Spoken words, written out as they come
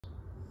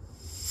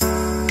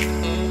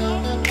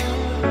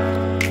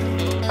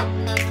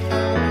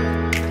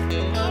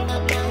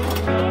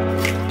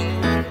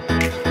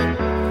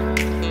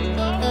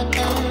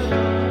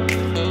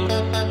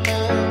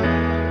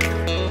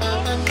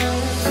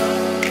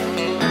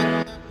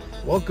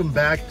Welcome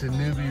back to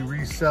Newbie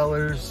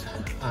Resellers.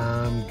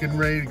 I'm getting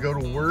ready to go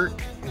to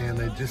work, and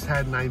I just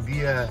had an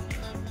idea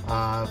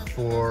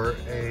for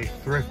a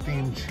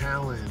thrifting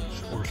challenge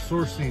or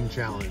sourcing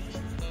challenge.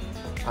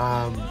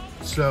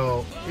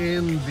 So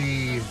in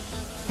the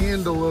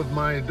handle of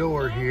my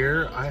door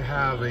here, I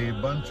have a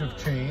bunch of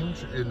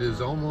change. It is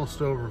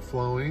almost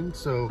overflowing,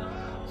 so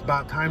it's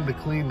about time to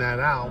clean that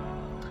out.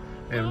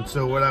 And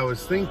so what I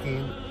was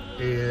thinking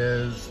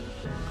is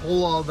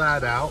pull all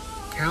that out,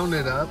 count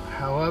it up,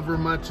 however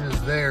much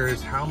is there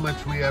is how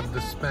much we have to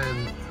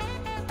spend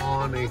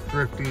on a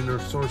thrifting or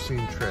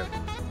sourcing trip.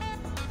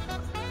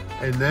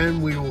 And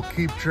then we will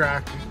keep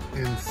track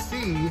and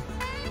see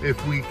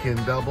if we can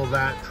double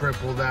that,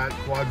 triple that,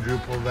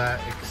 quadruple that,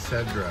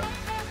 etc.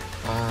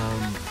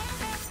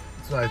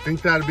 So I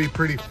think that'd be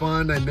pretty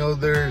fun. I know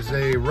there's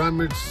a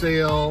rummage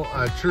sale,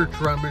 a church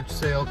rummage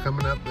sale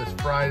coming up this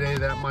Friday.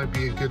 That might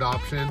be a good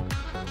option.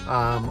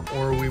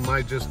 Or we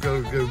might just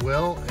go to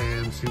Goodwill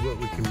and see what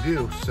we can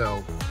do.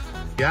 So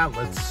yeah,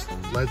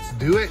 let's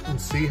do it and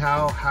see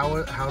how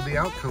the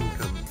outcome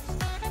comes.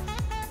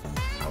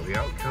 How the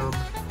outcome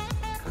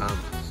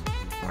comes.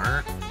 All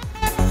right.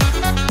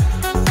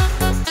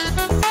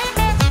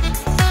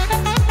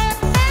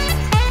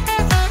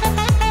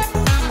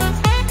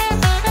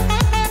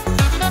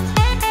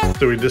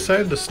 So we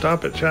decided to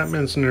stop at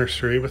Chapman's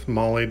Nursery with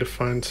Molly to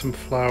find some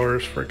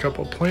flowers for a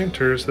couple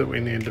planters that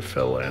we need to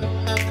fill in.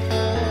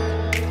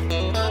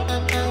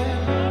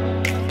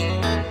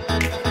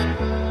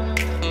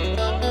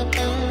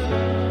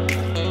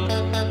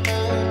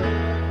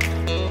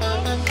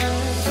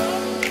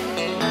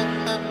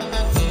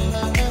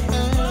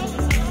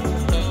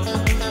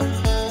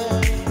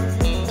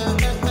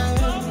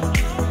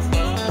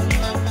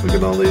 Look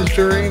at all these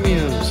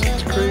geraniums,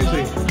 it's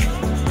crazy.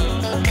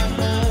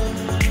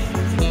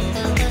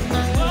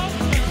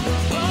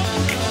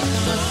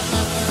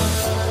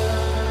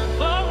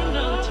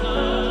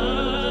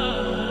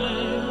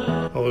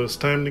 Although it's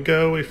time to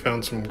go, we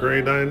found some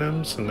great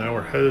items, and now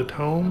we're headed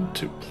home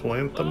to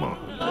plant them on.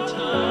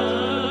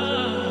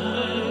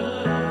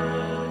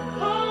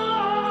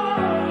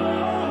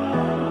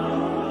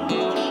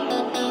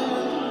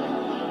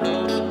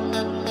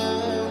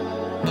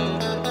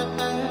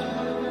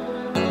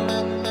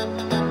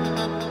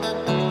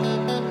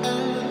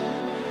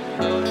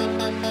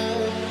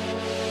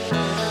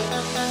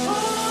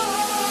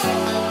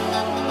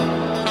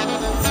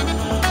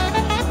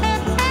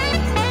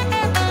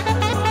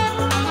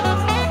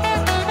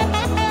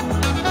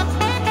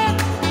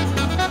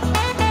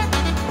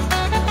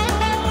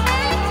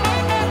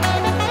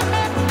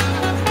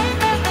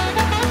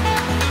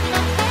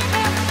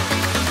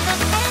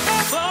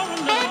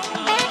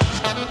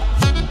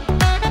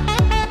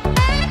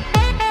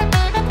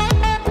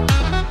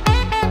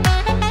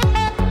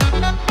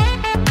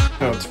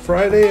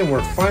 Friday, and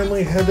we're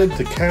finally headed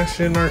to cash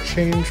in our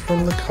change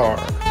from the car.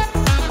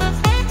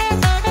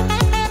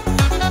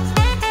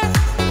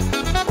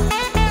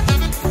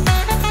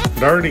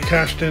 I'd already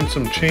cashed in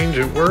some change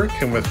at work,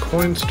 and with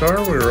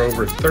Coinstar we were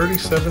over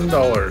 $37.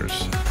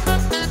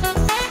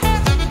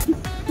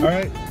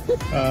 Alright,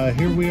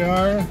 here we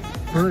are,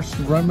 first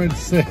rummage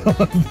sale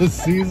of the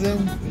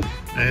season,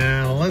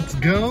 and let's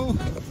go.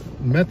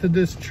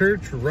 Methodist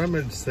Church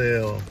rummage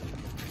sale.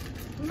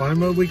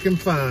 Find what we can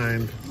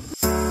find.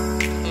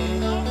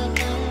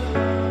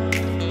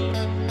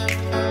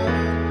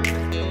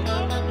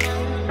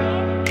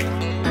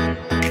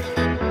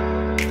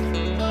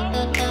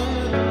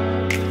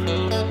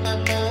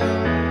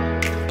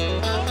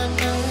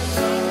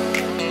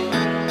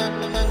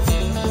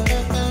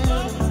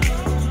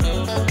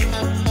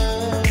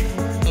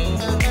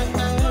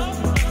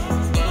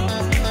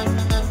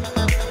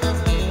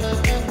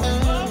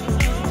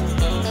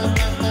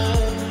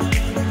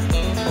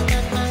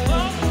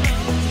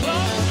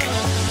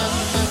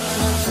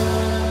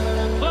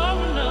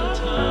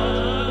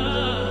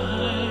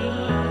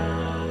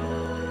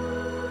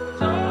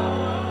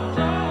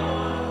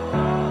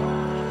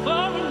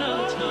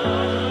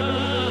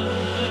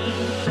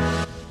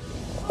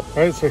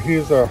 Alright, so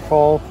here's our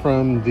haul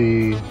from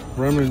the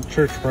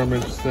church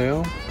rummage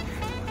sale.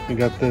 We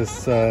got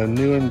this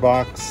new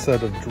in-box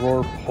set of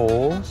drawer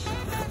pulls,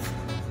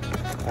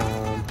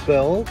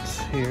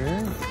 belts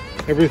here.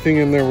 Everything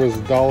in there was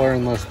 $1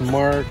 unless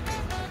marked.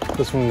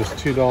 This one was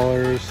 $2.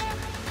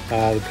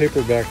 The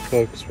paperback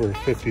books were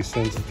 50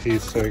 cents a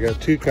piece, so I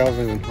got 2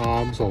 Calvin and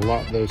Hobbes. I'll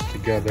lot those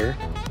together.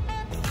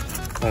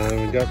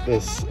 We got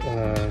this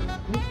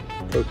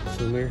focus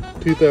in there,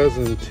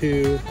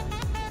 2002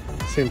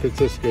 San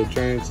Francisco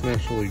Giants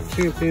National League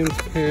Champions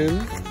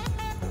pin.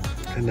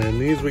 And then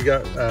these we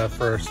got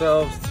for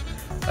ourselves,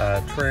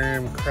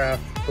 Tram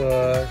craft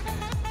book.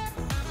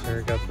 So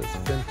we got this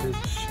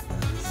vintage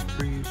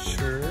spree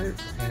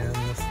shirt and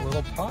this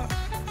little pot.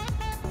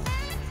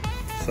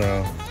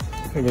 So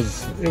it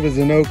was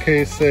an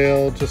okay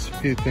sale, just a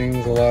few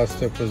things. A lot of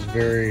stuff was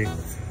very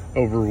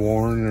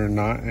overworn or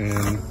not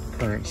in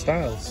current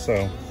styles.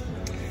 So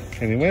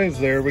anyways,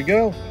 there we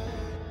go.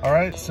 All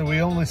right, so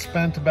we only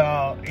spent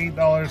about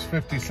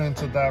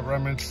 $8.50 at that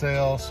rummage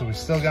sale, so we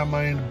still got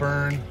money to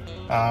burn.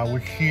 We're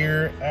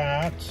here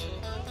at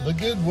the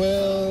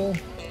Goodwill.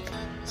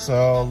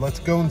 So let's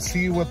go and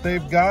see what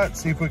they've got,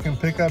 see if we can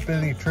pick up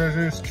any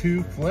treasures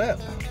to flip.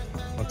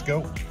 Let's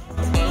go.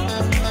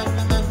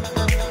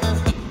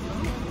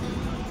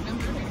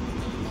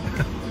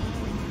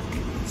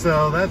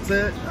 So that's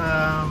it.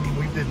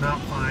 We did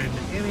not find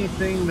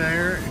anything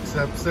there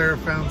except Sarah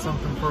found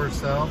something for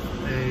herself.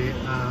 A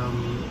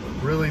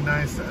really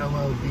nice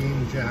LL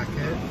Bean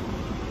jacket.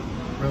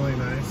 Really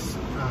nice.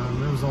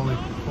 It was only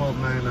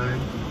 $12.99.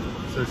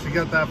 So she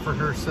got that for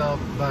herself,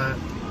 but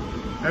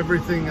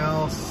everything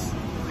else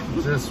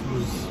just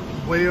was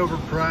way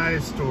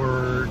overpriced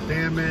or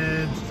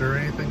damaged or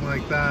anything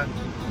like that.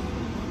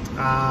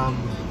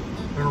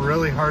 We had a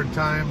really hard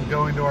time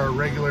going to our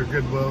regular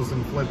Goodwills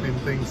and flipping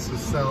things to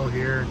sell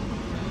here,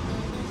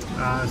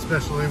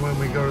 especially when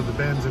we go to the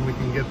bins and we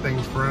can get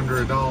things for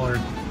under $1.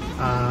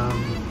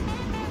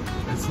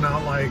 It's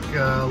not like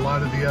a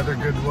lot of the other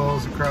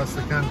Goodwills across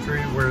the country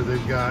where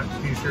they've got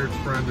t-shirts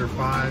for under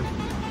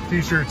 $5.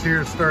 T-shirts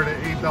here start at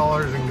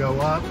 $8 and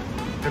go up.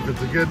 If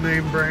it's a good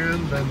name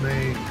brand, then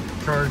they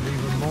charge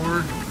even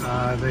more.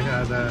 They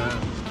had a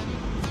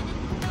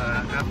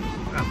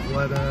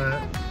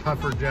Athleta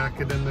puffer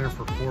jacket in there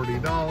for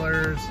 $40.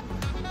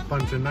 A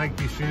bunch of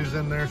Nike shoes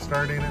in there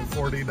starting at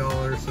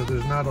 $40. So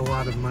there's not a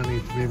lot of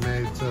money to be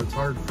made. So it's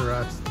hard for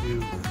us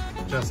to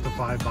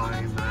justify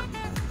buying that.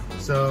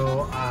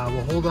 So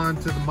we'll hold on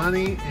to the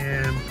money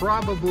and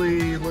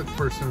probably look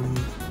for some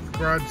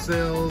garage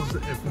sales.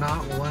 If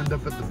not, we'll end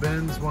up at the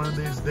bins one of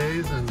these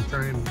days and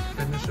try and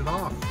finish it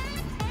off.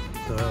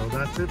 So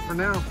that's it for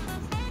now.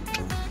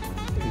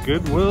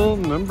 Goodwill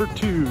number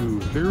 2,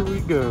 here we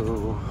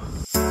go.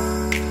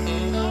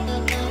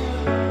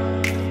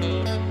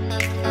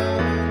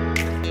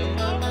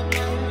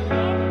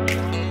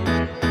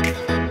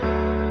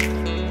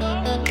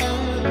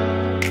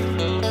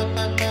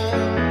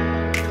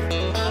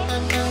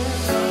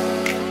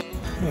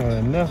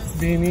 Enough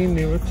Beanie,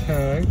 new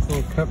tag,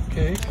 little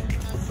cupcake.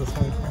 What's this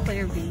one called?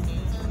 Claire V.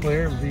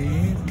 Claire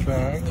V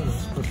bag is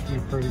supposed to be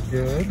pretty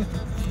good.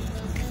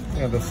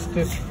 Yeah, the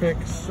Stitch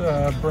Fix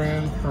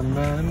brand for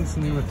men's,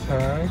 new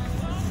tag.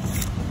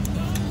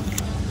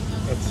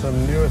 Got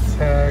some new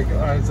tag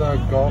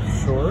Izod golf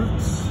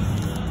shorts.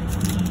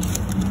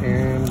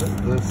 And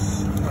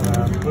this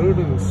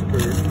Bowden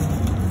skirt.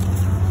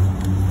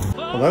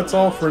 Well, that's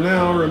all for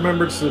now.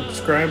 Remember to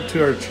subscribe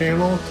to our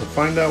channel to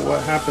find out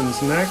what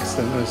happens next.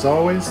 And as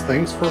always,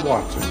 thanks for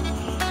watching.